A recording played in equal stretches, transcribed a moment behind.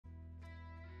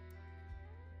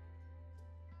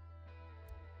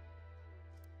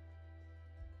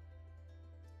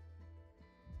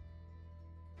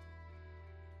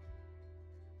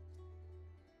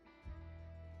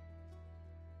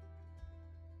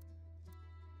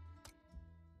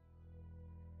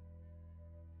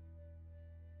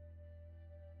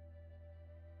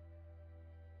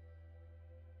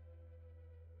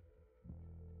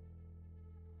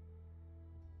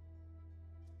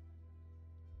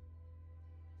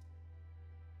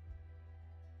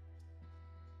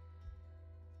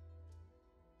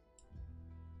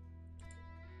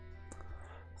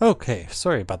Okay,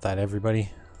 sorry about that, everybody.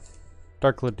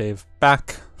 Darklit Dave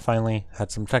back. Finally,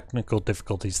 had some technical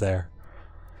difficulties there.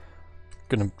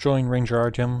 Gonna join Ranger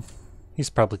Artyom. He's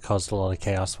probably caused a lot of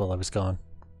chaos while I was gone.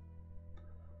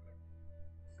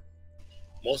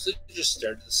 Mostly just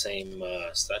stared at the same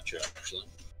statue, actually.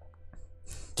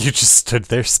 You just stood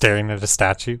there staring at a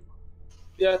statue?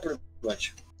 Yeah, pretty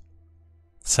much.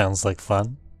 Sounds like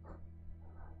fun.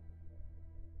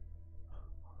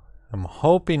 I'm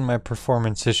hoping my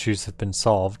performance issues have been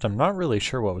solved. I'm not really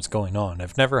sure what was going on.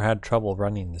 I've never had trouble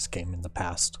running this game in the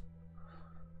past.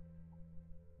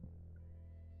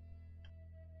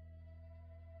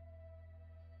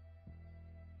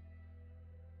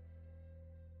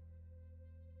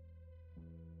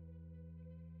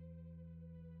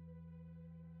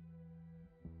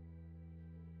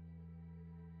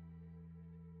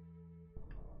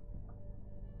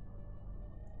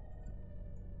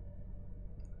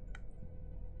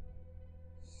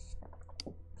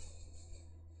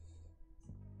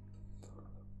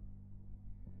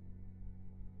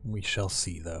 We shall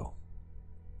see, though.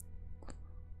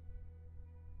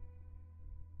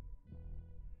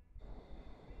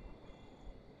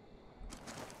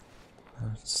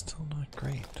 It's still not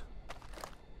great.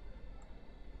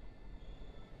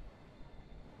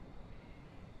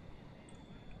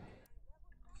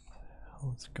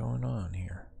 What's going on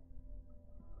here?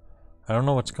 I don't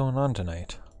know what's going on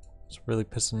tonight. It's really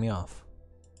pissing me off.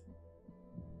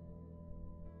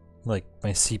 Like, my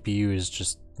CPU is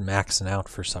just maxing out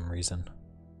for some reason.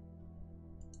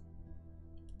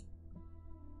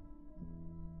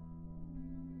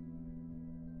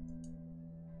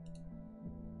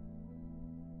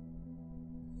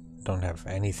 Don't have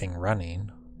anything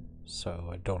running, so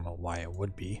I don't know why it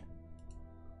would be.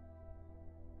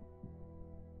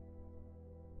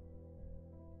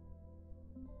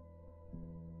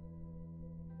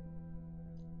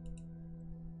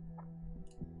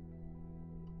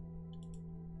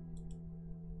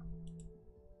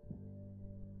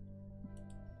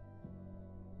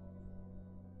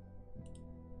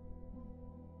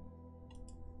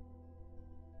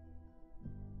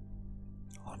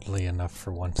 Oddly enough,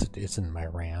 for once it isn't my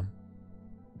RAM.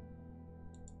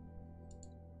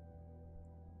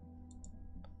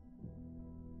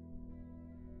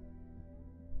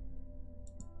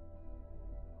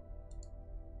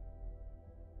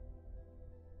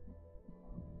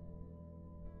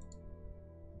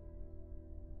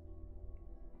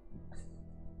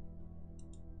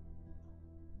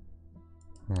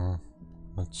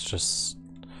 Let's just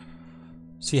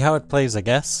see how it plays, I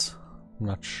guess. I'm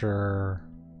not sure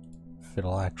if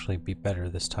it'll actually be better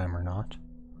this time or not.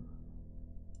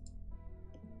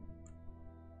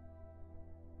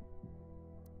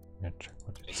 I'm gonna check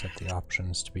what it set the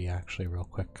options to be actually real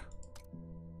quick.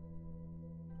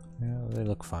 Yeah, they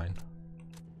look fine.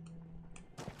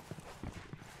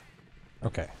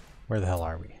 Okay, where the hell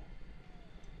are we?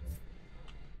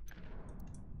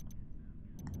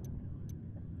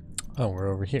 Oh, we're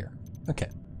over here. Okay.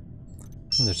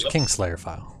 And there's a Kingslayer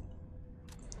file.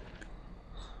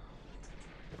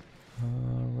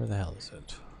 Where the hell is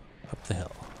it? Up the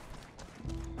hill.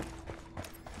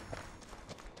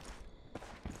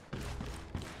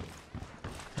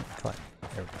 Climb.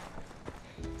 There we go.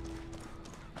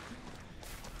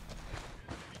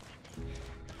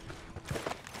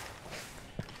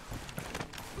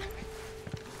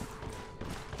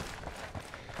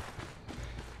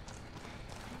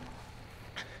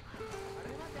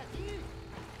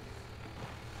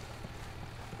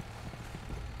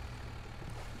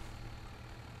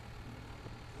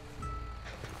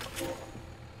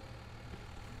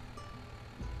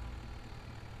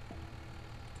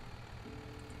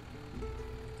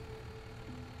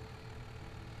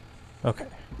 Okay.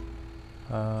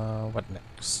 What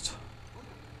next?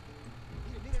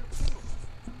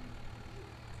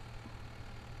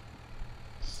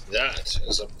 That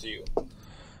is up to you.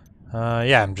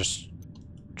 Yeah, I'm just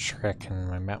checking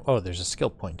my map. Oh, there's a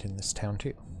skill point in this town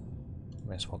too.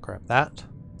 Might as well grab that.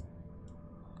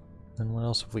 And what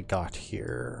else have we got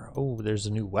here? Oh, there's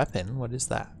a new weapon. What is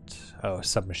that? Oh, a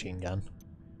submachine gun.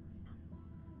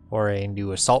 Or a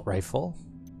new assault rifle.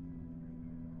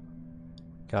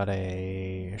 Got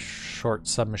a short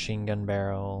submachine gun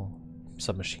barrel,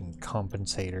 submachine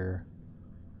compensator,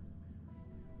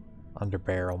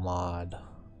 underbarrel mod,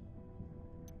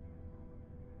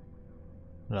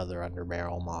 another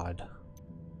underbarrel mod.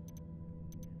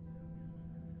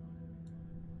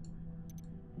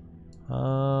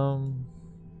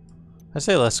 I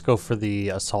say let's go for the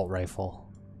assault rifle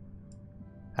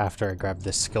after I grab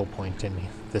this skill point in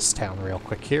this town real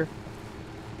quick here.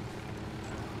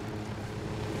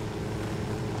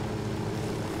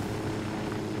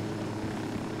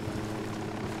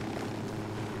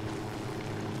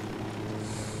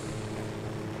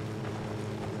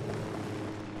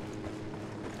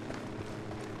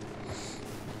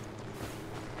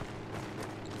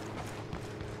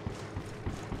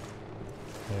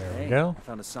 go. I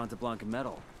found a Santa Blanca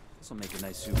medal. This will make a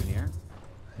nice souvenir.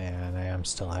 And I am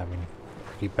still having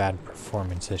pretty bad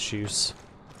performance issues.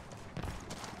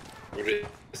 What do you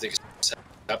think is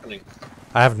happening?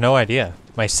 I have no idea.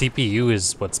 My CPU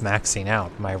is what's maxing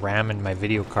out. My RAM and my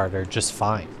video card are just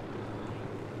fine.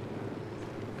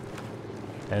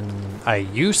 And I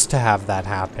used to have that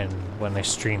happen when I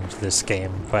streamed this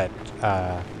game, but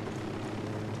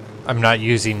I'm not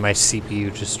using my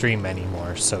CPU to stream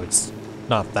anymore, so it's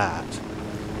not that.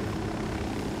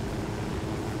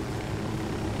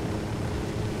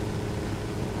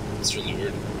 It's really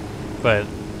weird. But,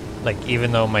 like,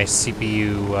 even though my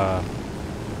CPU,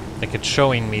 like, it's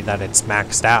showing me that it's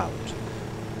maxed out,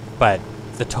 but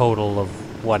the total of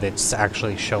what it's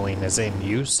actually showing as in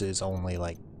use is only,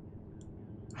 like,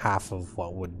 half of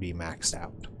what would be maxed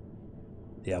out.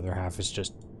 The other half is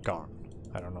just gone.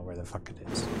 I don't know where the fuck it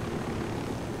is.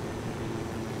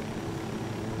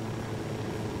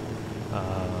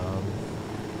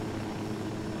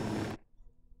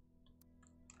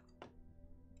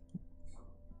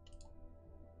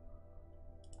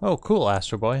 Oh, cool,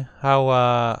 Astro Boy.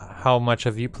 How much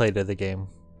have you played of the game?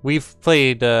 We've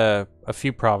played a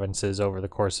few provinces over the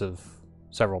course of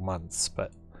several months,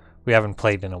 but we haven't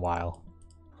played in a while.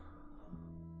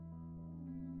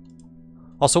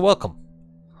 Also, welcome.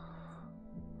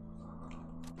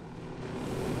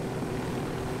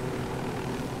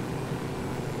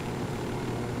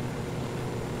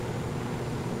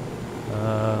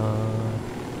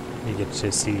 You get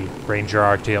to see Ranger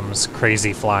Artyom's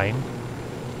crazy flying.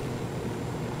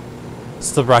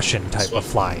 It's the Russian type of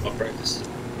flying. Practice.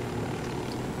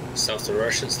 South to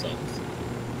Russian stuff.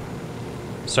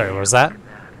 Sorry, what was that?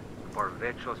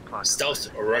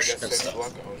 Stealth or Russian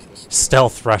stuff.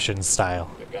 Stealth Russian style.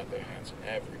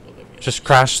 Just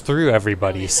crash through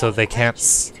everybody so they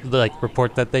can't, like,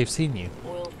 report that they've seen you.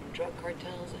 Oil from drug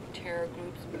cartels and terror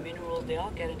groups, minerals, they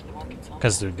all get into the market somehow.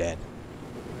 Because they're dead.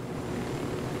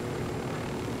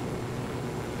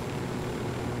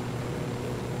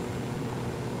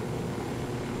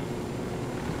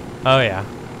 Oh yeah.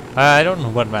 I don't know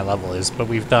what my level is, but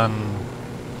we've done,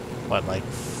 what, like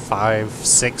 5,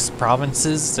 6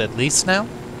 provinces at least now?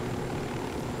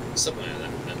 Something like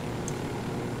that, man.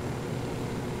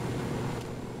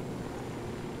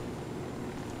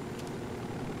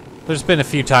 There's been a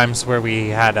few times where we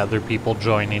had other people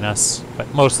joining us,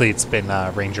 but mostly it's been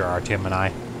Ranger Artyom and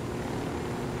I.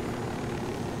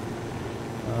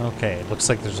 Okay, looks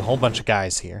like there's a whole bunch of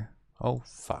guys here. Oh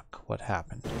fuck, what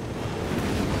happened?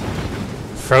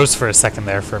 Froze for a second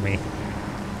there for me.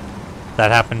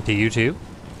 That happened to you too?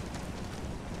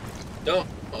 No,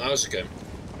 that was good.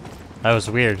 That was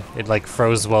weird. It like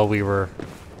froze while we were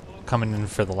coming in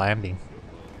for the landing.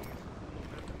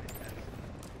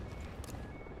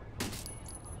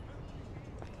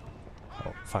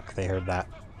 Oh fuck, they heard that.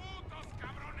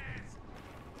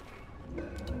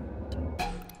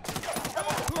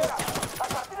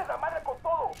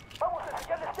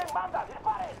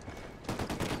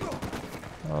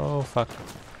 Oh fuck,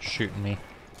 shooting me.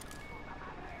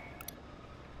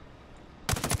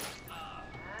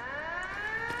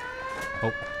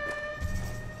 Oh.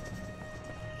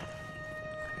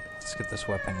 Let's get this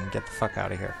weapon and get the fuck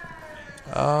out of here.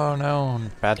 Oh no,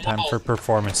 bad time for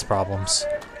performance problems.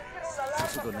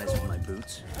 This will go nice with my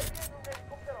boots.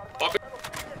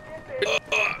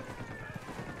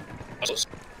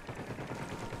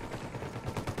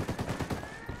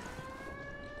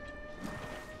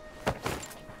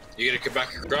 You gonna come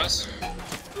back across?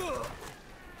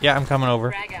 Yeah, I'm coming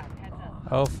over.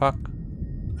 Oh fuck.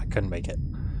 I couldn't make it.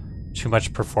 Too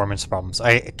much performance problems.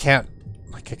 I can't,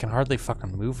 like, I can hardly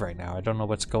fucking move right now. I don't know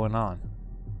what's going on.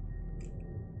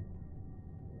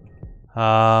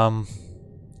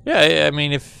 Yeah, I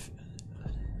mean, if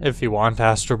you want,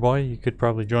 Astro Boy, you could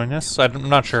probably join us. I'm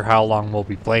not sure how long we'll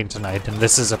be playing tonight, and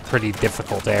this is a pretty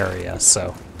difficult area,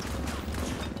 so.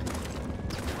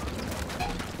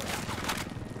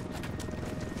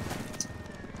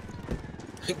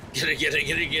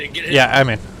 Get it. Yeah, I'm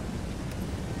in.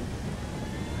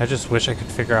 I just wish I could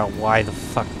figure out why the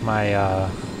fuck my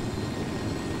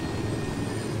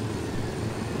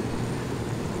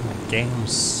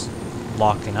game's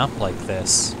locking up like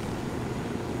this.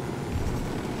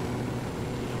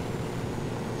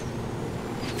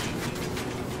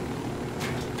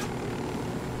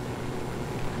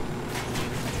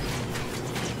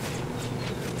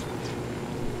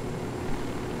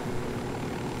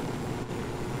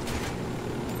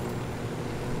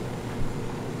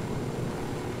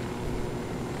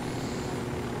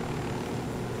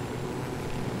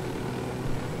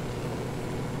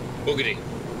 Boogity.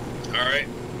 Alright.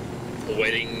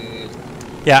 Awaiting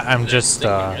Yeah, I'm just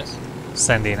Yes.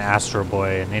 sending Astro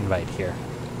Boy an invite here.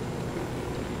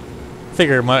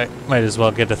 Figure might as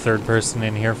well get a third person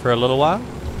in here for a little while.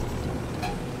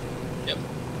 Yep.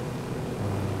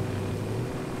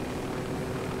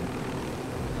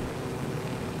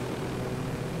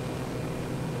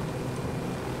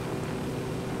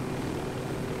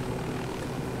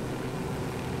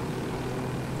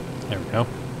 There we go.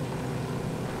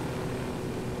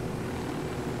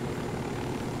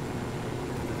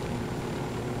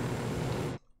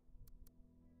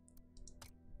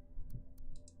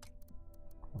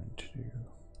 Going to do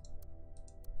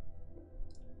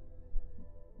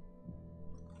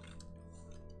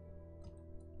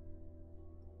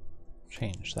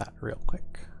change that real quick.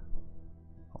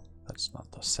 Oh, that's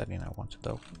not the setting I wanted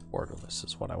though. Borderless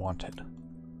is what I wanted.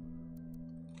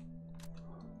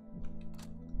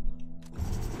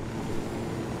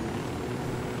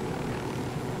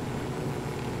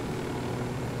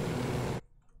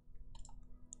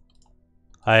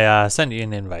 I sent you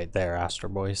an invite there, Astro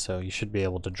Boy, so you should be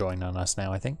able to join on us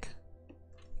now, I think.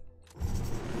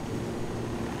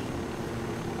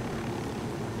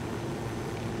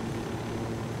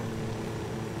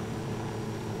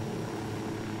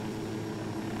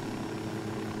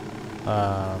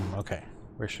 Okay.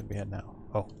 Where should we head now?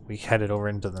 Oh, we headed over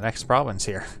into the next province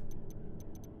here.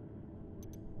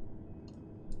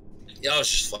 Yeah, I was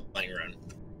just flying around.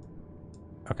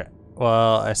 Okay.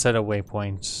 Well, I set a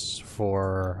waypoint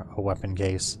for a weapon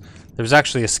case. There was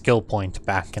actually a skill point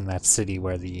back in that city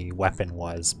where the weapon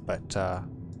was, but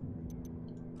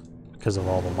because of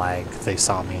all the lag, they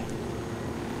saw me.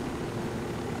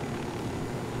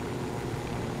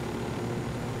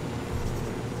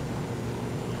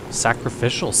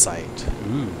 Sacrificial site.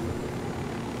 Ooh.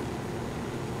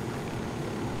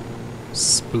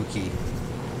 Spooky.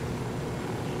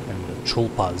 And the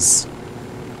chulpas.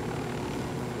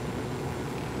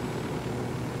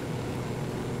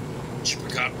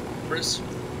 Chupacabras?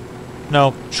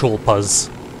 No, chulpas.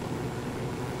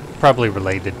 Probably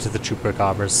related to the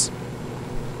chupacabras.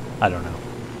 I don't know.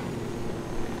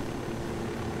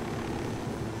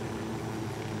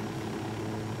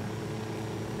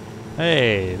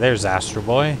 Hey, there's Astro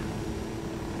Boy.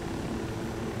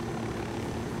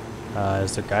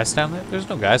 Is there guys down there? There's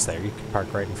no guys there. You can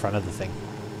park right in front of the thing.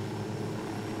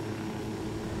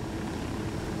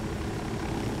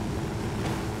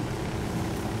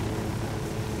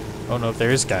 Oh no,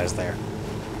 there is guys there.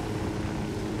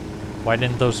 Why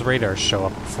didn't those radars show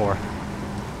up before?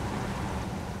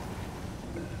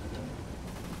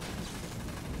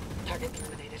 Target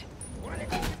eliminated.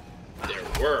 There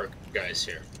were guys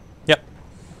here. Yep.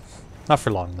 Not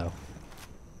for long though.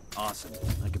 Awesome.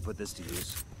 I can put this to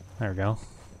use. There we go.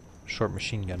 Short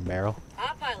machine gun barrel.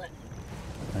 Pilot.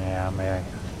 Yeah, my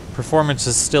performance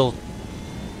is still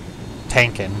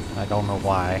tanking. I don't know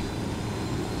why.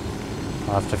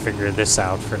 I'll have to figure this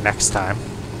out for next time.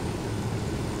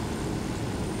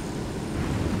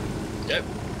 Yep.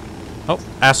 Oh,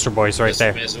 Astro Boy's right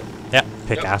there. Missile. Yeah,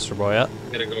 pick Yep. Astro Boy up.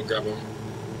 Gotta go grab him.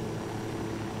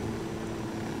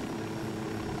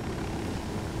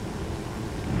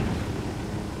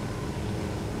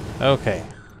 Okay,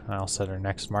 I'll set our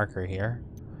next marker here.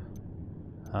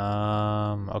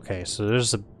 Okay, so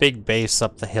there's a big base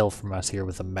up the hill from us here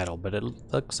with a metal, but it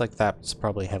looks like that's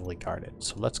probably heavily guarded.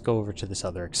 So let's go over to this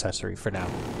other accessory for now.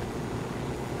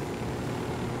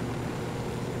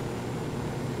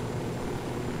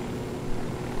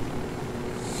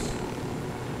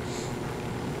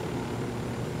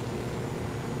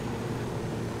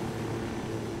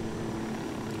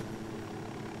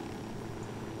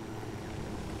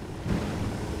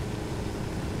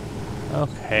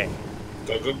 Okay.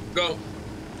 Go, go, go.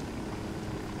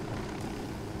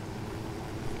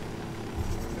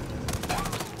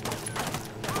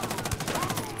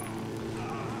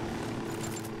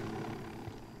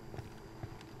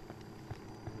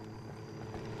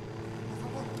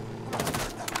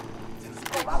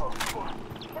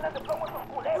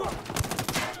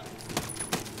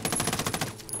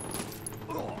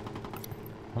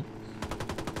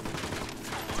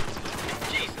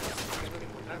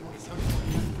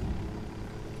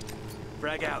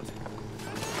 Frag out.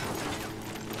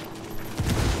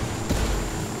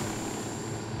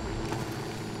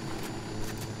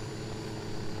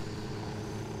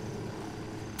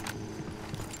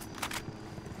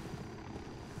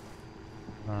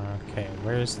 Okay,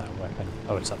 where is that weapon?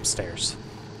 Oh, it's upstairs.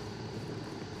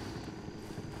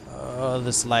 Oh,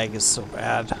 this lag is so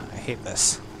bad. I hate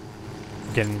this.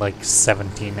 I'm getting like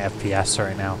 17 FPS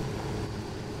right now.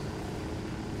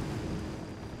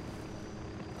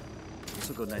 This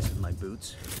will go nice with my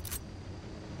boots.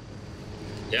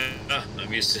 Yeah,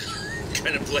 I'm used to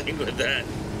kind of playing with that.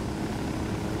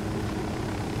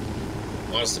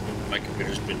 Honestly, my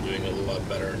computer's been doing a lot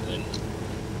better than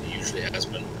it usually has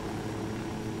been.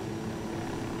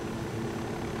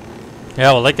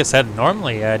 Yeah, well, like I said,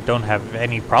 normally I don't have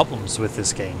any problems with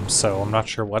this game, so I'm not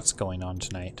sure what's going on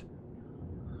tonight.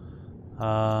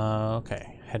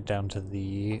 Okay, head down to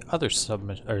the other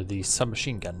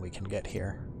submachine gun we can get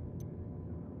here.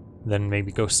 Then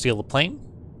maybe go steal the plane?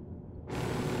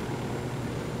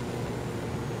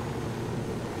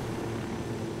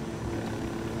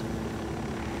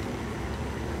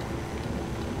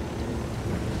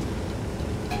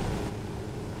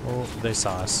 Oh, they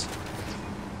saw us.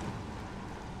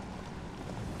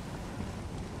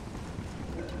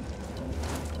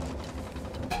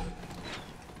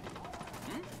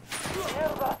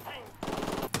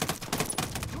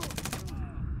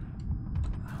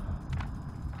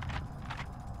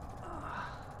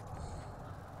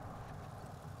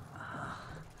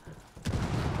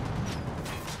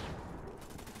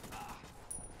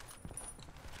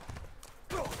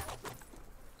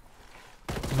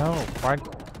 No,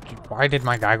 why did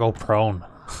my guy go prone?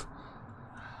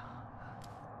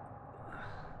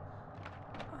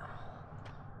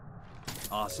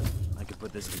 Awesome. I could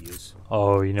put this to use.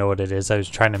 Oh, you know what it is? I was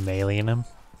trying to melee him,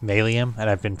 and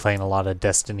I've been playing a lot of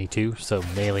Destiny 2, so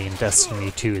melee in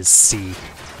Destiny 2 is C.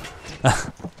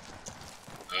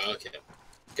 Okay.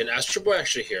 Can Astro Boy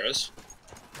actually hear us?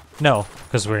 No,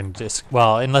 because we're in disc.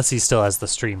 Well, unless he still has the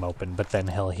stream open, but then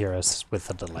he'll hear us with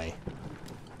a delay.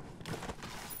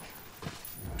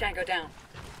 Tango down.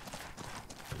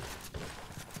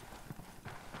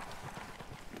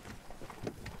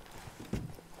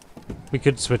 We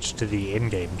could switch to the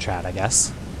in-game chat, I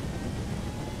guess.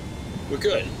 We're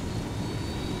good.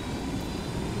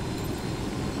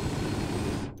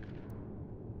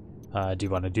 Do you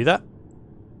want to do that?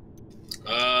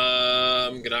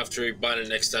 I'm gonna have to rebind it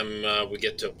next time we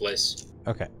get to a place.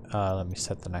 Okay, let me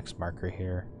set the next marker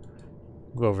here.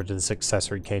 Go over to this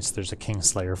accessory case. There's a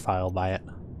Kingslayer file by it.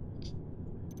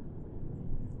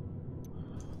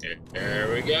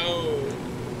 There we go.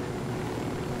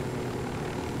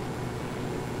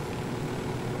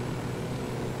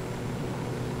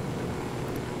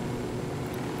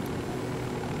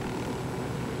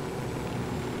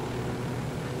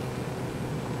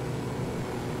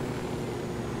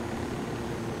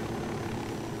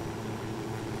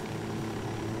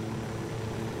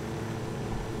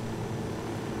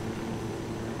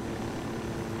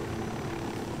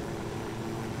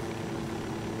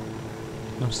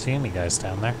 I don't see any guys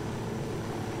down there.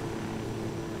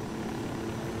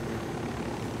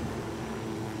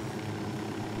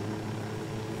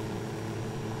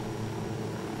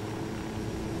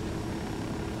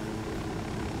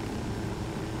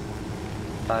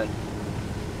 Hi.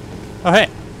 Oh, hey!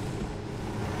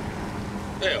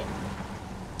 Hey.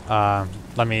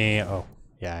 Let me... Oh,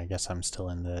 yeah, I guess I'm still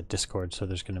in the Discord, so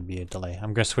there's going to be a delay.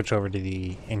 I'm going to switch over to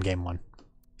the in-game one.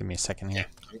 Give me a second here.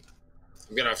 Yeah,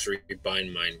 I'm gonna have to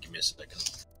rebind mine. Give me a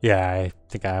second. Yeah, I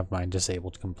think I have mine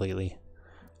disabled completely.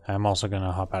 I'm also going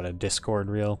to hop out of Discord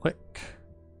real quick.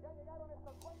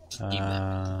 There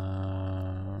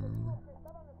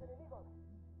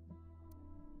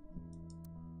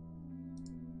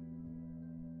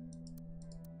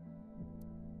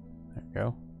we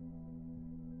go.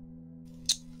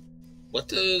 What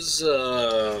does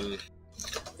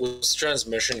what's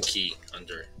transmission key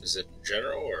under? Is it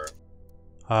general or?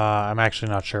 I'm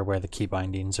actually not sure where the key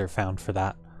bindings are found for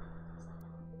that.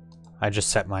 I just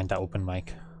set mine to open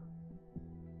mic.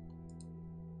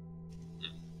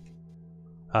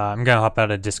 I'm gonna hop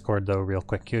out of Discord though real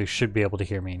quick. You should be able to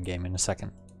hear me in game in a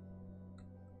second.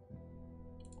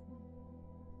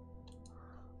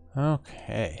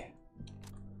 Okay.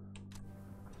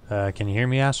 Can you hear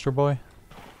me, Astro Boy?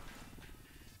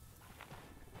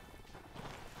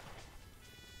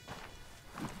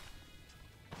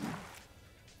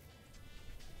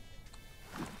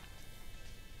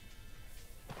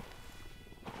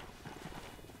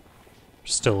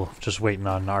 Still just waiting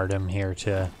on Artem here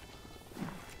to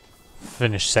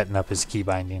finish setting up his key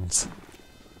bindings.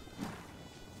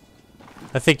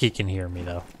 I think he can hear me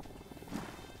though.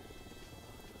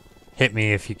 Hit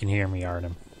me if you can hear me,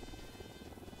 Artem.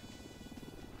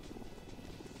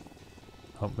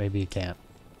 Oh, maybe he can't.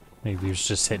 Maybe he was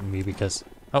just hitting me because...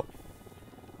 Oh!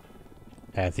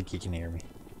 Yeah, I think he can hear me.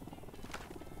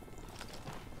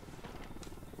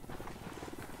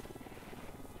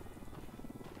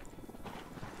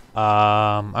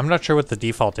 I'm not sure what the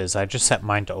default is. I just set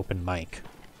mine to open mic.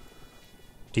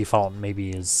 Default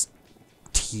maybe is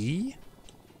T?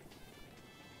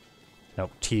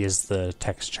 Nope, T is the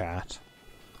text chat.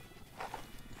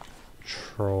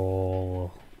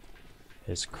 Control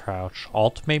is crouch.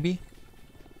 Alt, maybe?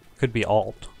 Could be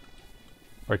Alt.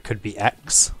 Or it could be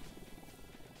X.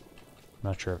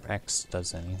 Not sure if X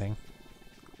does anything.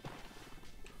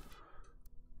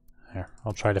 There,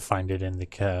 I'll try to find it in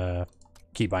the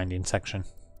key binding section.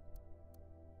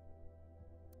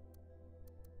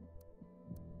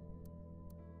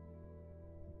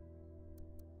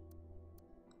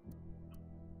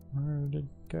 Where did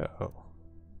it go?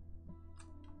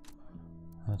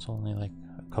 That's only like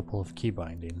a couple of key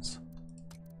bindings.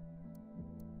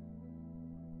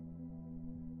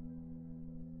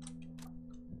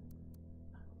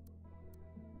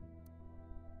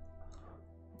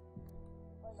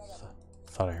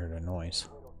 Thought I heard a noise.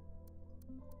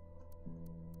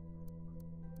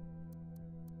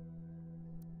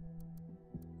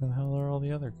 Where the hell are all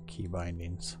the other key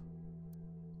bindings?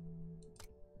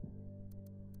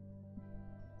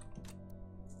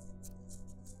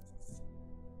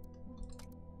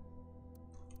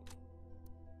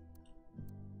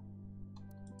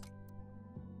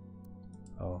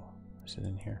 Oh, is it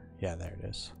in here? Yeah, there it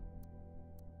is.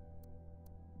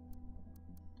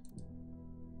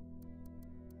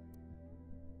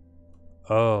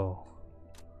 Oh.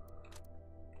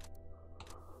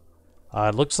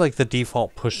 It looks like the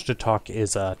default push to talk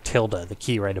is tilde, the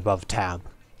key right above tab.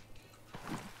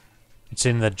 It's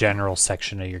in the general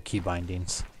section of your key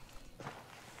bindings.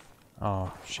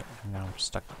 Oh, shit. Now I'm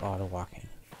stuck auto walking.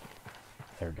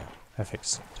 There we go. I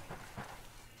fixed it.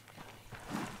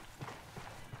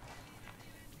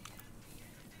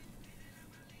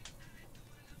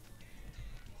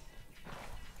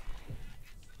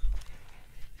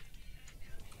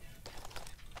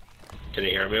 Can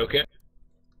you hear me okay?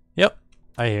 Yep,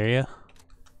 I hear you.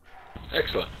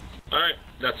 Excellent. Alright,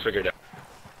 that's figured out.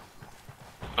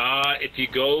 If you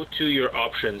go to your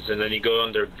options and then you go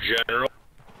under general,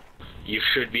 you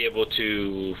should be able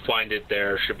to find it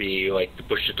there. Should be like the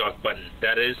push to talk button.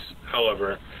 That is,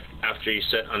 however, after you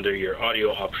set under your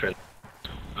audio option,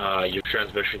 your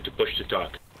transmission to push to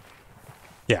talk.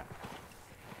 Yeah.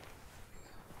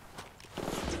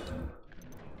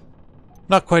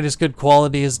 Not quite as good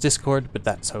quality as Discord, but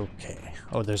that's okay.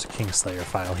 Oh, there's a Kingslayer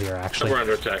file here, actually. We're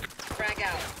under attack. Frag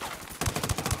out.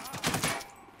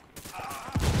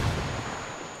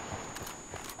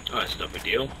 Oh, that's no big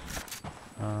deal.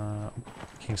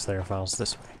 Kingslayer file's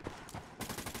this way.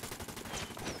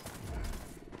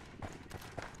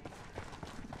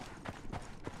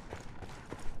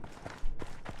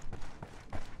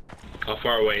 How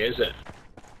far away is it?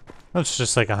 It's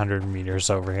just like 100 meters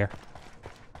over here.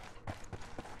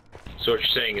 So what you're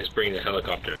saying is bring the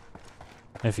helicopter.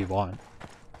 If you want.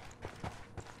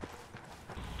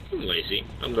 I'm lazy.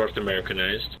 I'm North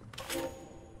Americanized.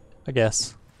 I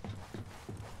guess.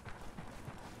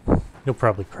 You'll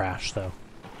probably crash, though.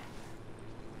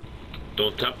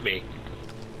 Don't tempt me.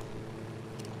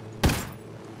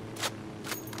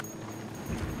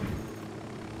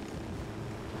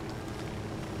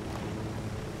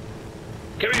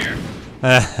 Come here.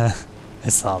 I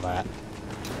saw that.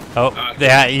 Oh,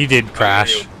 yeah, you did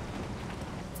crash.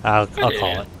 I'll call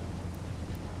it.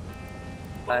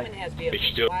 Bowman has vehicles.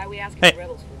 Bitch, do- Why are we asking Hey. the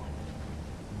rebels for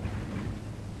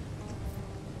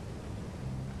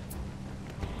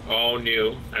one? All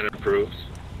new and improved.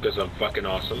 Because I'm fucking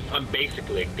awesome. I'm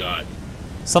basically a god.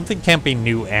 Something can't be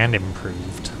new and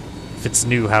improved. If it's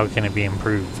new, how can it be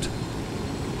improved?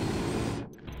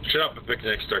 Shut up and pick the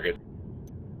next target.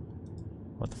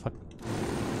 What the fuck?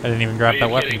 I didn't even grab Are that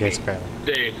you weapon kidding case, me?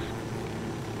 apparently.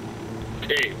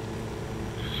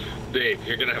 Dave,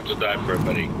 you're gonna have to die for it,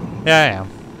 buddy. Yeah, I am.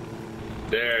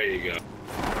 There you go.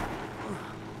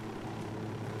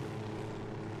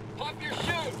 Pop your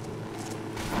chute!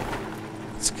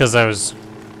 It's because I was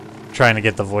trying to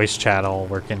get the voice chat all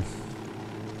working. I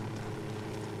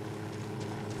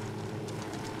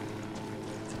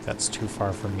think that's too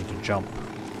far for me to jump.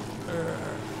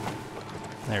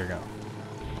 There we go.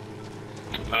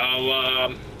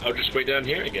 I'll just wait down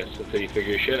here, I guess, until you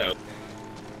figure your shit out.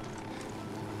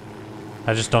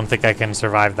 I just don't think I can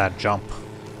survive that jump.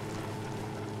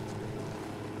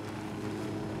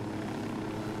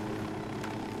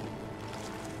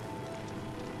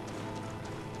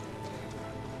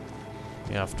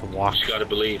 You have to walk. Just gotta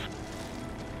believe.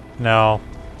 No,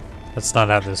 that's not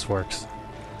how this works.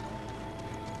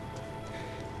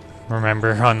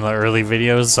 Remember on the early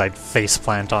videos, I'd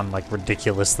faceplant on like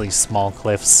ridiculously small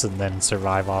cliffs and then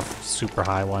survive off super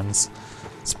high ones.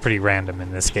 It's pretty random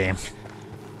in this game.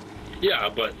 Yeah,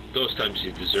 but those times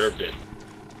you deserved it.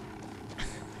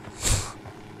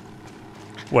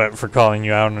 What, for calling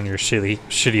you out on your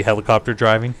shitty helicopter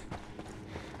driving?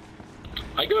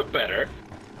 I got better.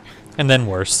 And then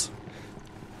worse.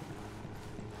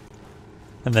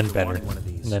 And then better. Wanting one of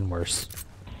these. And then worse.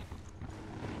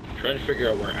 Trying to figure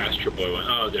out where Astro Boy went.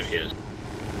 Oh, there he is.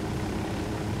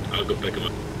 I'll go pick him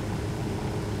up.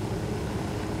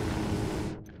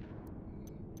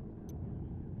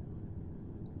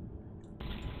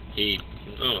 He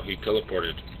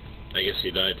teleported. I guess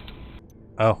he died.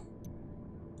 Oh.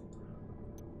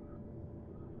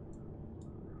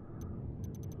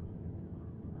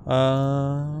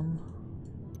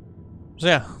 So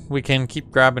yeah, we can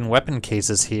keep grabbing weapon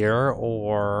cases here,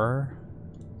 or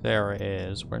there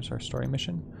is, where's our story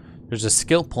mission? There's a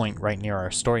skill point right near our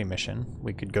story mission.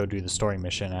 We could go do the story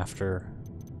mission after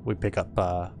we pick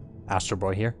up Astro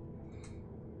Boy here.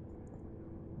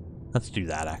 Let's do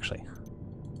that, actually.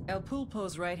 El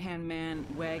Pulpo's right-hand man,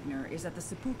 Wagner, is at the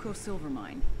Sepulcro silver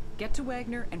mine. Get to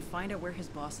Wagner and find out where his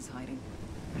boss is hiding.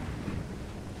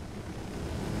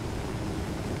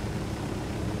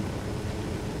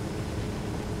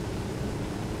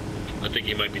 I think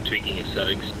he might be tweaking his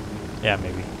settings. Yeah,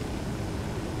 maybe.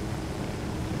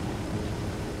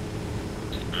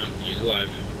 He's alive.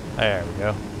 There we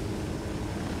go.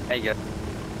 Hey, guys.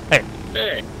 Hey.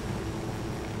 Hey!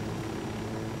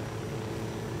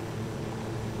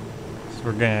 So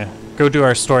we're gonna go do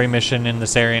our story mission in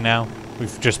this area now.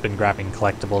 We've just been grabbing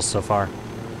collectibles so far.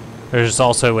 There's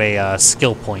also a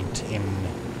skill point in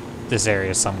this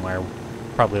area somewhere.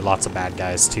 Probably lots of bad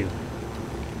guys too.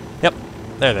 Yep,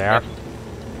 there they are.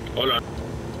 Hold on.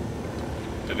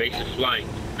 Evasive flying.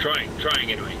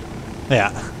 Trying anyway.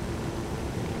 Yeah.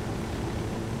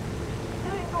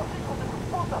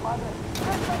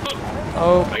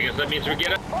 Oh. I guess that means we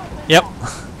get it. Yep.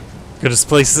 Good as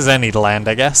place as any to land,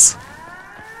 I guess.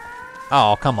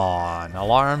 Oh, come on.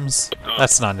 Alarms?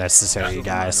 That's not necessary,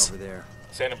 guys. Over there.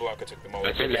 Santa Blanca took them over.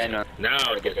 That's it.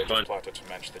 Now it gets fun. Plotted to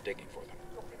match the digging for them.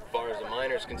 As far as the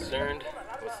miner's concerned,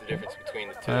 what's the difference between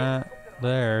the two?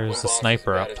 There's a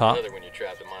sniper up top. When you're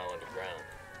trapped a mile underground.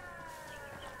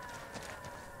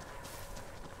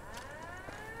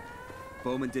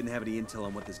 Bowman didn't have any intel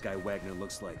on what this guy Wagner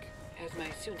looks like. As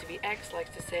my soon-to-be ex likes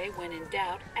to say, when in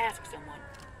doubt, ask someone.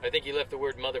 I think he left the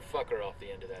word motherfucker off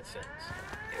the end of that sentence.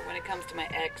 Yeah, when it comes to my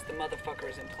ex, the motherfucker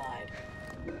is implied.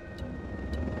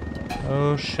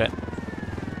 Oh, shit.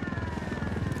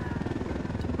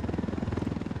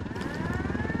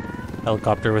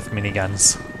 Helicopter with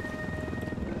miniguns.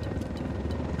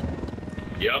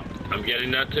 Yep, I'm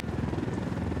getting that too.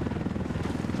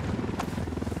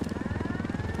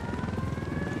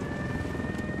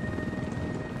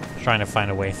 Trying to find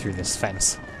a way through this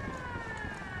fence.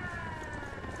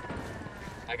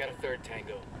 I got a third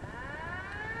tango.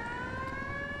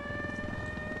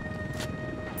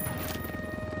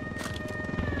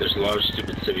 There's a lot of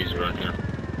stupid cities around here.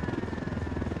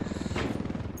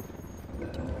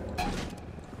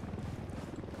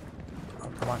 Oh,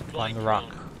 come on, climb the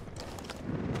rock.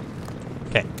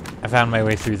 Okay, I found my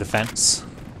way through the fence.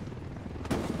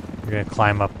 We're gonna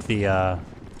climb up the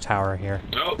tower here.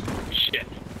 Oh, shit.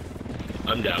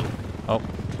 I'm down. Oh.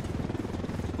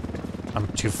 I'm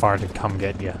too far to come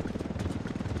get you.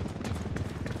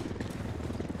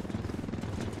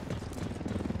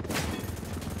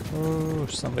 Oh,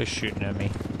 somebody's shooting at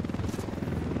me.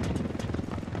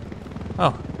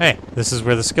 Oh, hey, this is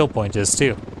where the skill point is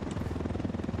too.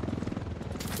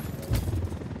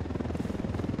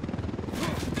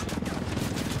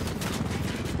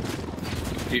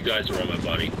 You guys are on my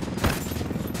body.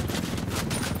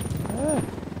 Ah.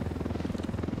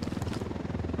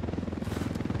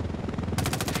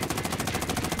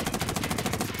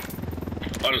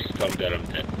 I'll just come dead, I'm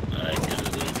dead. I did a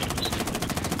little bit of a mistake.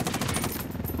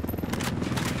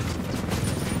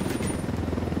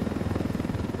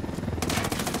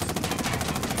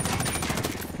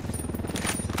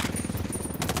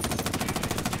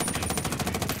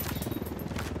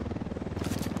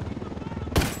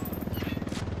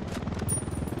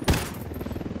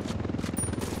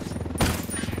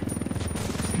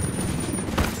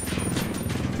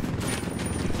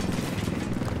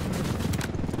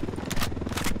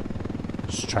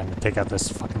 Trying to take out this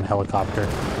fucking helicopter.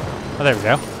 Oh, there we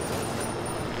go.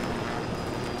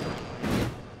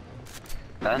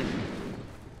 Done.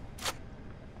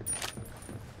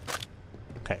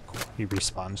 Okay, cool. He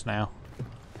respawns now.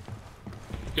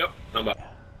 Yep, I'm up.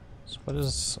 So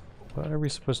what are we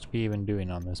supposed to be even doing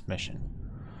on this mission?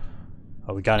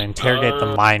 Oh, we gotta interrogate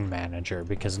the mine manager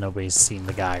because nobody's seen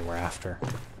the guy we're after.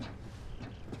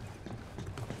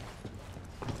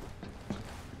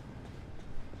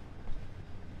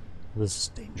 This is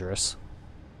dangerous.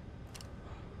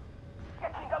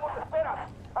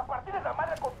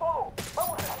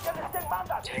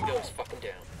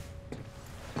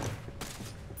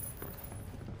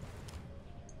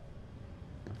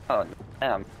 Oh,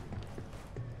 damn.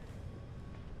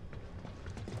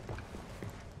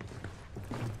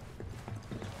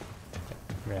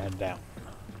 We're gonna head down.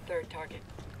 Third target.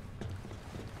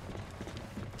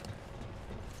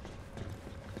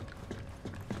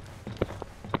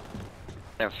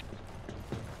 Yes.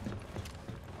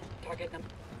 Target number.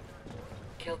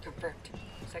 Kill confirmed.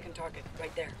 Second target,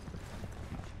 right there.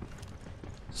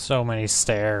 So many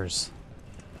stairs.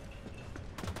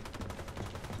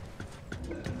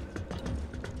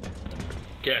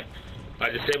 Okay. I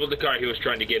disabled the car he was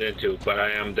trying to get into, but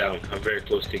I am down. I'm very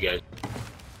close to you guys.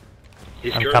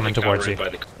 He's I'm currently coming towards you.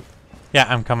 countering by Yeah,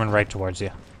 I'm coming right towards you.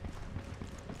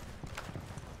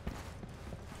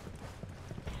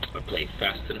 I'm playing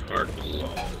fast and hard with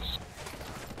laws.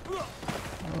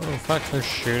 Oh fuck, they're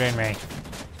shooting me.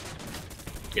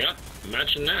 Yeah,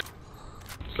 imagine that.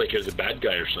 It's like you're the bad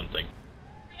guy or something.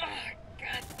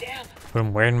 God damn. But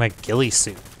I'm wearing my ghillie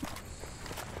suit.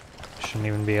 Shouldn't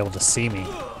even be able to see me.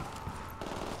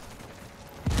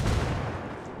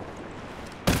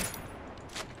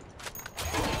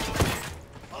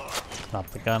 Not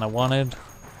the gun I wanted.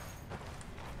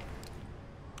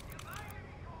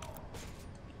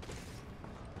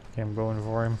 Okay, I'm going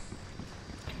for him.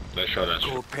 Nice shot,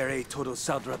 Astro. Coopere todo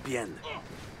saldrá bien.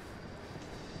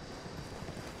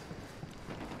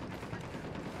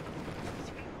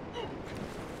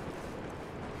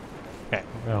 Okay,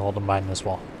 I'm gonna hold him behind this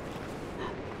wall.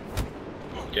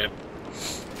 Okay.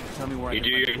 Tell me where I You can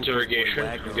do find your Cooper's interrogation. boy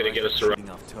Wagner I'm gonna get right us shooting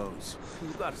off toes. You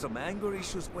got some anger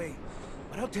issues, way.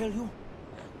 But I'll tell you,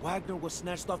 Wagner was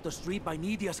snatched off the street by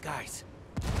Nidia's guys.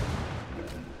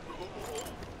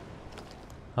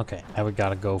 Okay, now we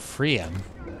gotta go free him.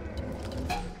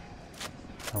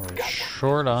 And we're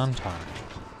short on time.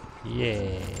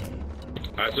 Yay.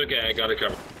 That's okay, I got it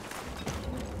covered.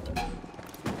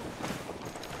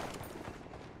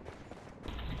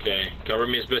 Okay, cover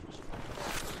me as best.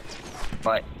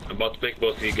 What? I'm about to pick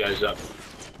both of you guys up.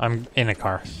 I'm in a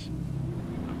car.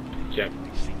 Okay.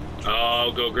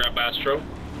 I'll go grab Astro,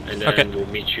 and then Okay. we'll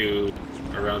meet you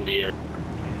around the area.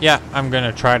 Yeah, I'm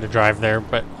gonna try to drive there,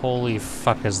 but holy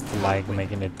fuck is the lag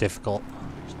making it difficult.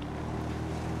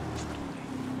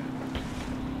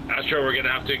 Astro, we're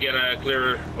gonna have to get a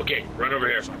clearer. Okay, run over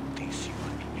here.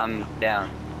 I'm down.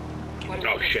 What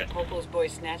Oh, if shit. Popo's boy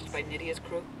snatched by Nydia's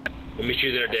crew? We'll meet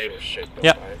you there, Dave.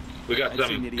 Yep. We got I'd say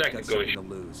some Nidia's got technical something to issues.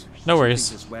 lose. No She worries.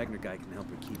 thinks this Wagner guy can help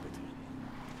her keep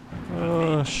it.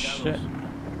 Oh shit.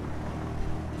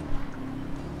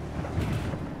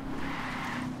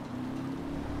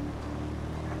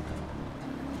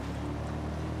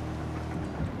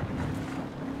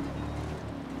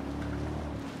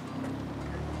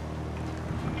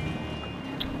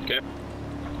 Okay.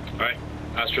 Alright,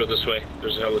 Astro, this way.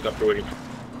 There's a helicopter waiting for.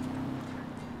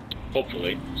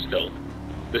 Hopefully, still.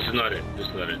 This is not it. This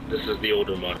is not it. This is the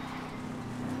older model.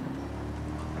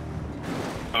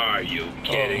 Are you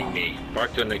kidding me?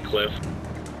 Parked on the cliff.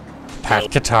 Pat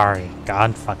Katari.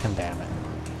 God fucking damn it.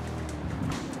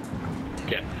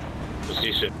 Okay. We'll see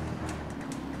you soon.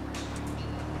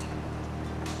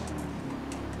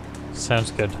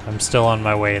 Sounds good. I'm still on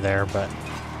my way there, but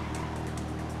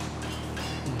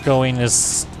going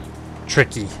is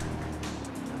tricky.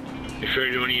 You sure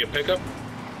you don't need a pickup?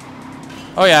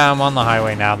 Oh yeah, I'm on the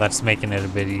highway now. That's making it a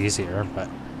bit easier, but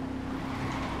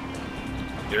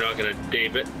You're not gonna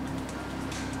Dave it?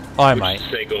 oh, I Which might. is to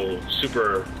say go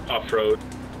super off-road.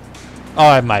 Oh,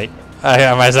 I might.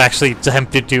 I was actually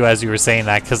tempted to as you were saying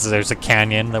that because there's a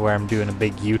canyon where I'm doing a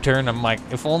big U-turn. I'm like,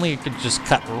 if only you could just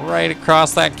cut right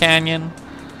across that canyon.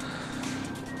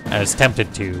 I was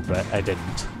tempted to, but I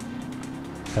didn't.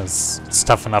 Because it's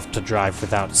tough enough to drive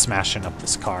without smashing up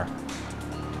this car.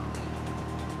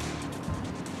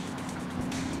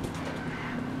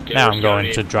 Okay, Now we're I'm going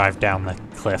to starting. drive down the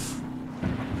cliff.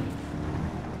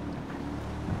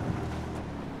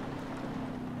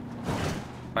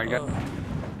 Are you good?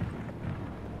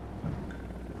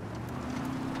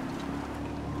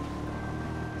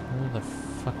 Where the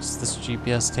fuck's this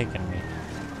GPS taking me?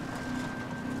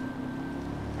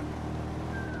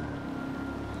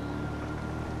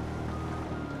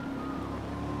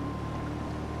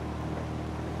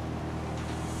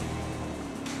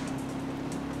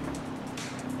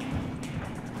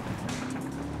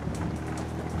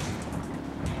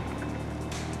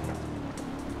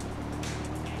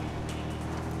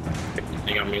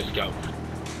 Hang on, I'm gonna scout.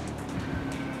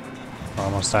 We're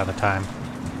almost out of time.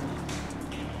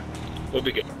 We'll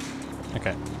be good.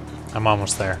 Okay. I'm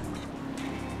almost there.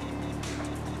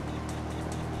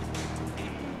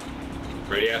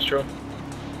 Ready, Astro?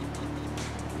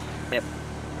 Yep.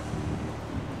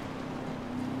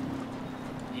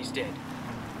 He's dead.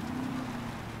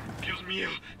 Dios mío,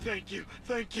 thank you,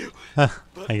 thank you.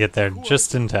 I get there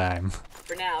just in time.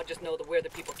 For now, just know that we're the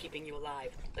people keeping you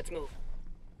alive. Let's move.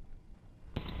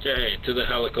 Okay, to the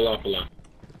Helicalopola.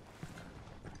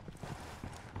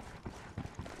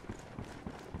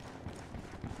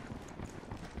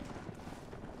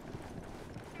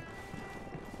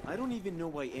 I don't even know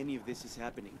why any of this is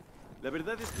happening. La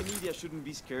verdad es que Nidia shouldn't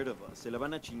be scared of us. Se la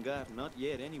van a chingar, not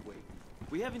yet anyway.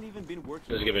 We haven't even been working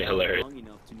This is gonna be hilarious. long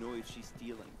enough to know if she's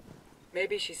stealing.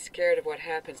 Maybe she's scared of what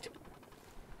happens to...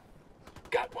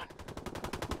 Got one.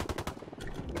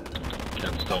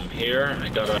 Can't stop here. I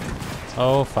gotta.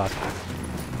 Oh, fuck.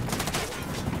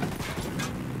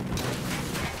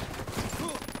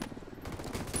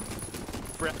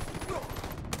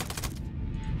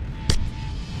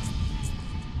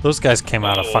 Those guys came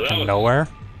out of Oh, fucking that was- nowhere.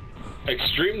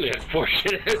 Extremely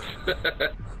unfortunate.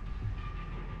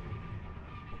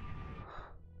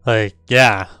 Like,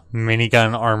 yeah,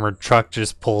 minigun armored truck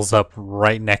just pulls up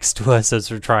right next to us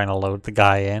as we're trying to load the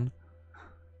guy in.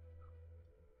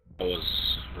 That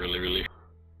was really.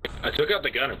 I took out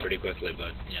the gunner pretty quickly,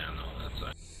 but yeah, no,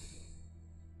 that's.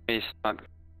 He's not.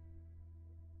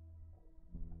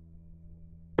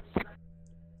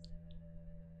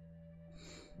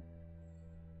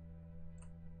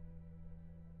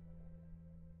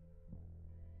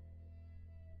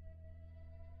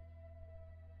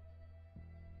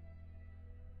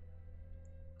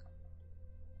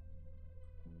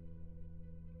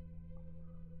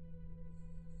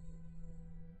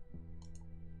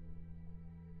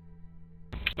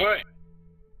 All right.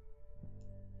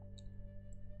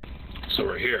 So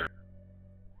we're here.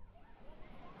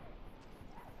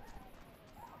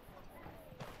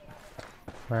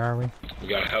 Where are we? We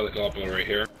got a helicopter right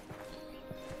here.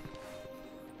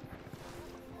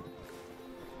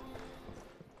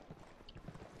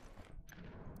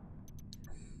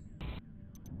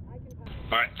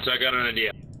 Alright, so I got an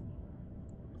idea.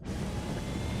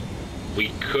 We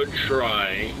could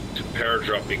try to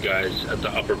paradrop you guys at the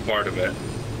upper part of it.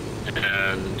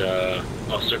 And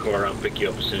I'll circle around, pick you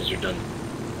up as soon as you're done.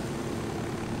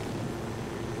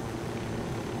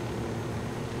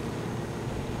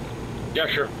 Yeah,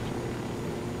 sure.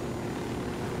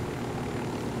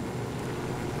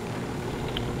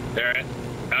 There,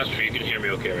 Astro, you can hear me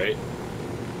okay, right?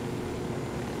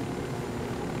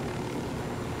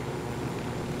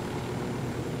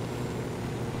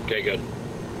 Okay, good.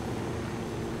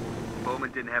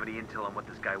 Bowman didn't have any intel on what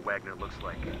this guy Wagner looks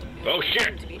like. Oh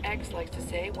shit! To be X likes to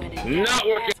say when in Not doubt,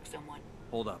 working. ask someone.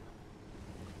 Hold up.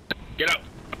 Get up!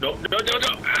 No, no, no,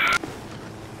 no! Ah.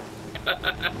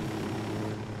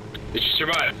 Did you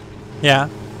survive? Yeah.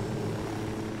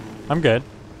 I'm good.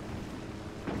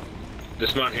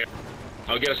 Dismount here.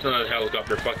 I'll get us another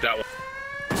helicopter. Fuck that one.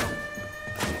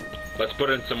 Let's put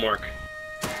in some work.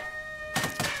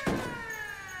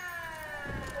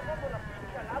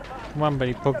 Come on,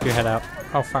 buddy, poke your head out.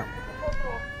 Oh, fuck.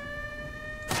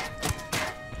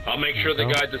 I'll make sure the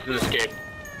guy doesn't escape.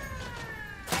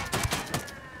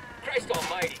 Christ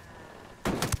almighty.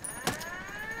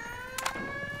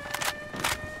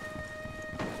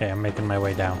 Okay, I'm making my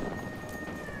way down.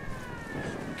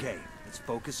 Okay, let's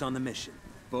focus on the mission.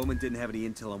 Bowman didn't have any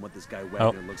intel on what this guy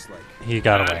Wagner looks like. He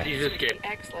got away. He's escaped.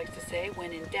 X likes to say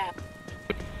when in doubt.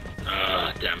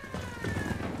 Ah, damn.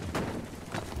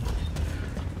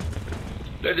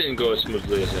 That didn't go as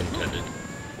smoothly as intended.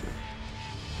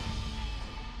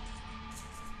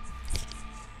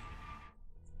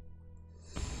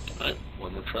 Alright,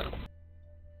 one more try.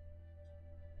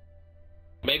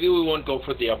 Maybe we won't go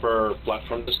for the upper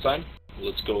platform this time.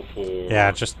 Let's go for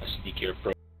Yeah, just a sneakier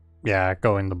approach. yeah,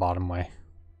 go in the bottom way.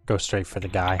 Go straight for the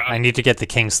guy. I need to get the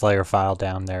Kingslayer file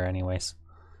down there anyways.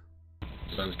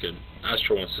 Sounds good.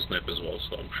 Astro wants to snipe as well,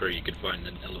 so I'm sure you could find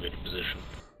an elevated position.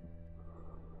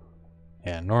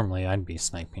 Yeah, normally I'd be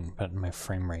sniping, but my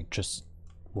frame rate just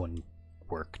wouldn't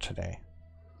work today.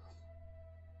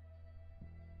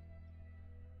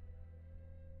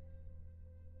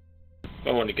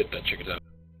 I want to get that checked out.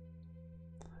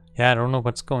 Yeah, I don't know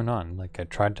what's going on. Like, I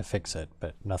tried to fix it,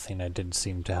 but nothing I did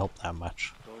seem to help that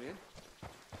much.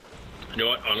 You know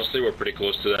what? Honestly, we're pretty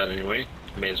close to that anyway.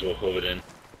 May as well hove it in.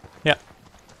 Yeah.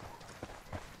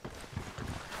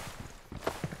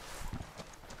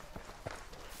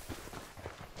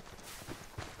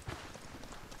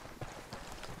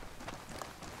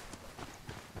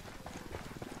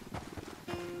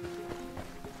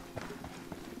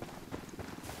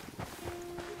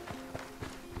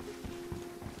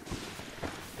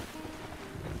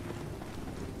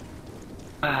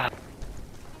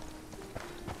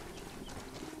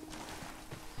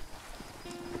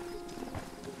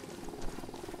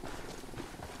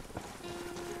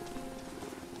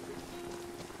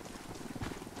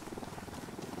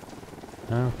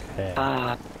 Okay.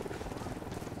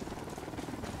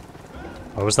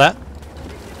 What was that?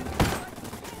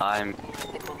 I'm...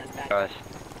 Guys.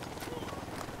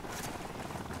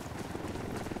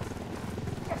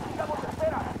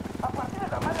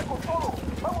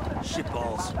 Shit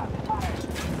balls.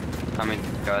 Coming,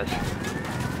 guys.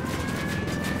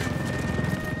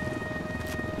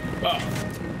 Oh.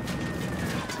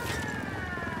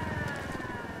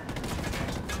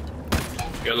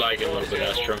 You're lagging a little bit,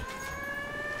 Astro.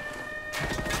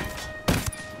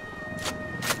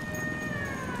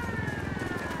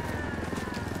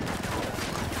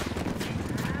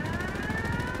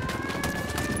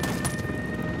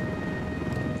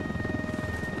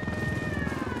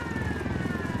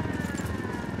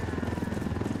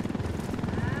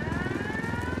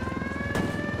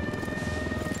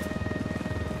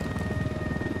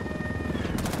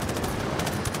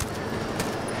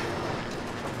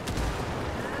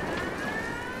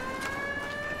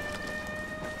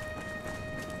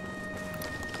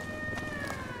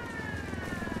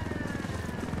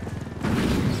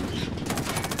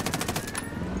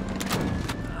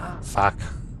 Fuck.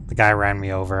 The guy ran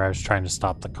me over. I was trying to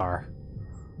stop the car.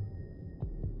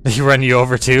 Did he run you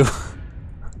over too?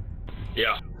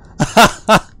 Yeah.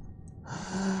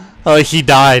 Oh, he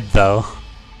died though.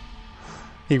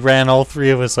 He ran all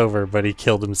three of us over, but he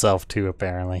killed himself too,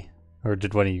 apparently. Or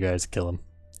did one of you guys kill him?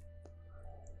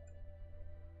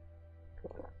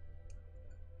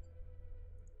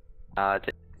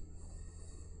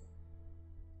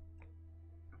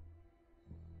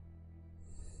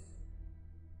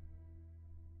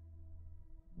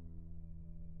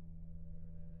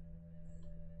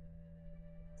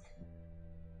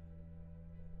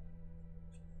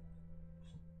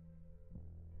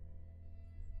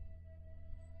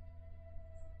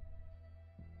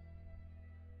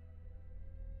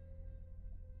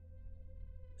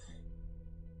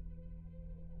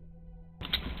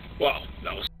 Wow,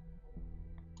 that was...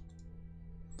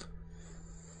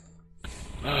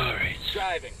 Alright.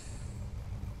 Driving.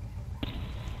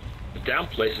 Down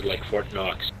places like Fort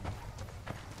Knox.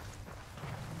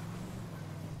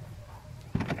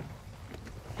 Don't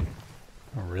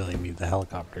really need the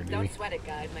helicopter, do we? Don't sweat it,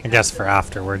 guys. I guess for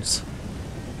afterwards.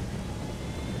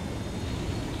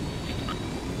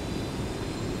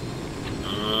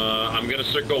 I'm gonna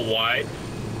circle wide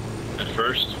at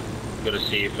first. I'm gonna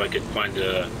see if I can find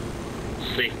a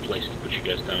safe place to put you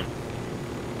guys down.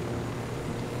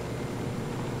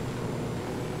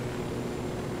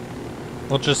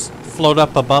 We'll just float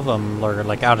up above them, or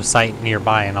like out of sight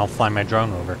nearby, and I'll fly my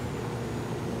drone over.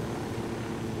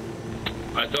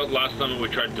 I thought last time we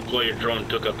tried to deploy your drone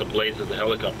took out the blades of the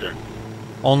helicopter.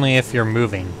 Only if you're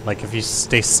moving. Like if you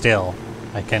stay still,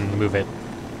 I can move it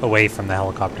away from the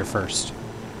helicopter first.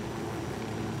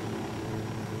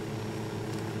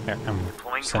 Here, I'm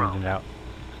sending it out.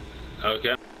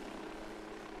 Okay.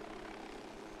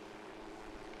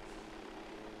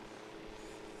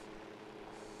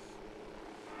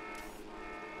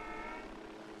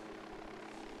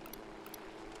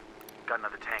 Got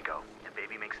another tango, and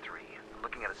baby makes 3. I'm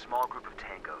looking at a small group of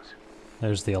tangos.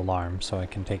 There's the alarm, so I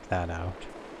can take that out.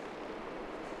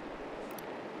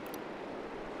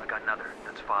 I got another,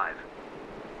 that's 5.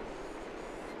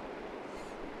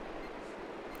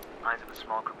 Eyes of a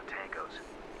small group of tangos.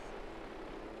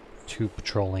 2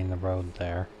 patrolling the road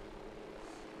there.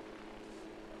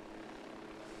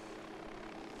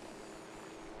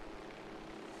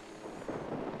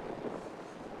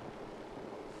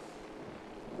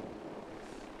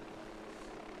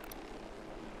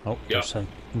 Oh, there's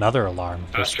another alarm.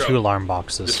 There's Astro, 2 alarm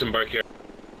boxes. Disembark here.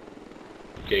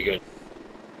 Okay, good.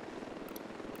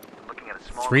 I'm looking at a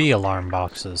small 3 group of alarm tangos.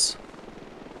 boxes.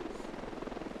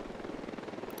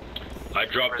 I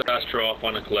dropped Astro off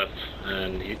on a cliff,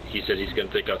 and he said he's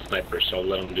gonna take out snipers, so I'll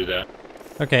let him do that.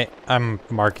 Okay, I'm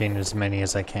marking as many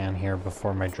as I can here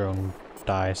before my drone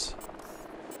dies.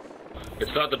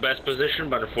 It's not the best position,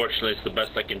 but unfortunately it's the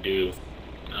best I can do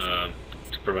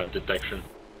to prevent detection.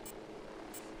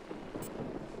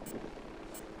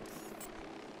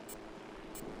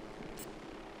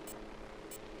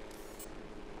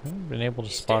 I haven't been able to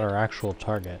spot our actual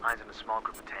target. Eyes of a small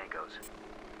group of tangos.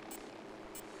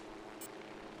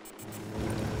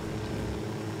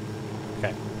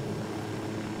 Okay.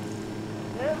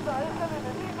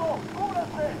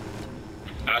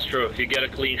 Astro, if you get a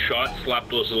clean shot, slap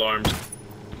those alarms.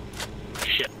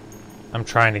 Shit. I'm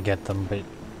trying to get them, but...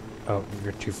 Oh,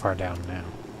 you're too far down now.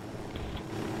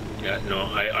 Yeah, no,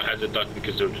 I had to duck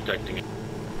because they were detecting it.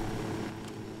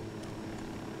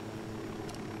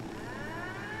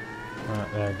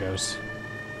 There it goes.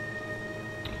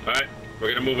 Alright,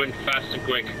 we're gonna move in fast and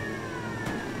quick.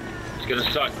 It's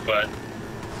gonna suck, but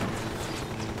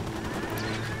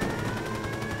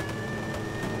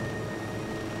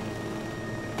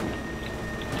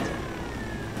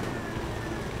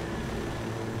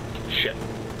shit.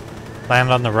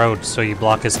 Land on the road so you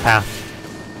block his path.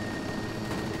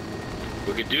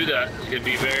 We could do that. It's gonna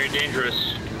be very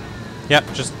dangerous.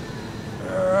 Yep, just...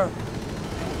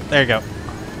 there you go.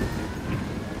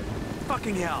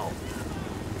 Fucking hell!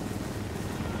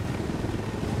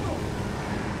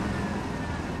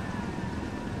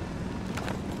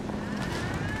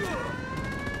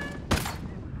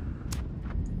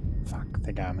 Fuck,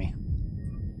 they got me.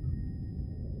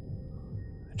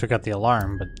 I took out the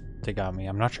alarm, but they got me.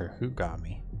 I'm not sure who got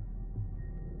me.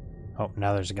 Oh,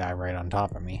 now there's a guy right on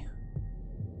top of me.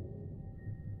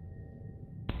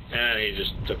 And he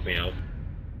just took me out.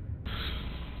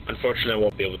 Unfortunately, I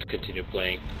won't be able to continue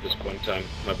playing at this point in time.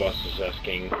 My boss is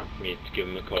asking me to give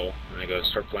him a call, and I gotta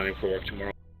start planning for work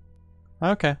tomorrow.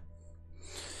 Okay.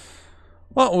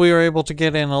 Well, we were able to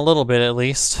get in a little bit at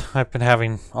least. I've been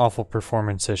having awful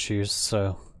performance issues,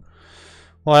 so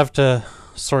we'll have to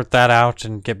sort that out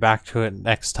and get back to it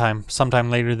next time. Sometime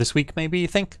later this week, maybe, you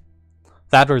think?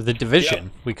 That or the Division.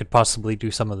 Yep. We could possibly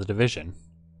do some of the Division.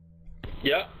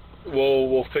 Yeah,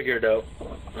 we'll figure it out.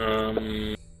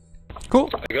 Cool.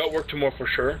 I got work tomorrow for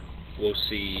sure. We'll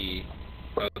see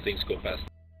how things go past.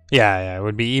 Yeah, it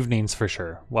would be evenings for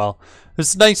sure. Well, it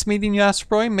was nice meeting you,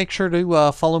 Astroboy. Make sure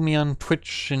to follow me on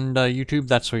Twitch and YouTube.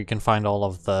 That's where you can find all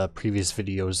of the previous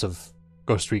videos of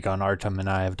Ghost Recon Artem and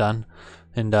I have done.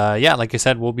 And yeah, like I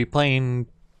said, we'll be playing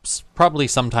probably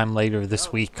sometime later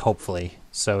this week, hopefully.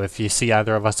 So if you see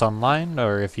either of us online,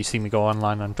 or if you see me go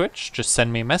online on Twitch, just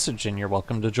send me a message and you're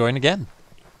welcome to join again.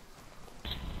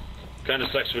 Kind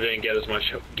of sucks we didn't get as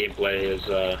much gameplay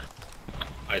as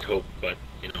I'd hoped, but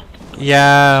you know.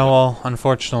 Yeah, well,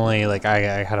 unfortunately, like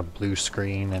I had a blue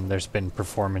screen and there's been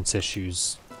performance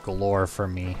issues galore for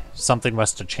me. Something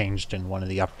must have changed in one of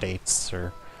the updates,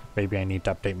 or maybe I need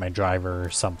to update my driver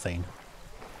or something.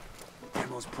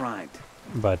 Ammo's primed.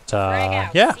 But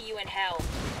yeah. See you in hell.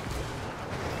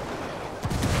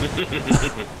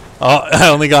 Oh, I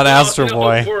only got Astro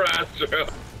Boy. No, poor Astro.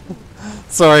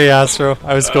 Sorry, Astro.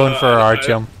 I was going for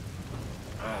Artyom.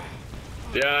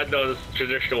 Yeah, no, the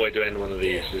traditional way to end one of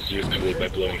these is usually by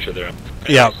blowing each other up.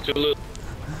 Yep. Anyways,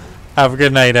 Have a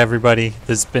good night, everybody.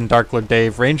 This has been Dark Lord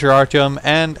Dave, Ranger Artyom,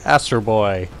 and Astro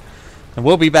Boy. And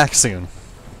we'll be back soon.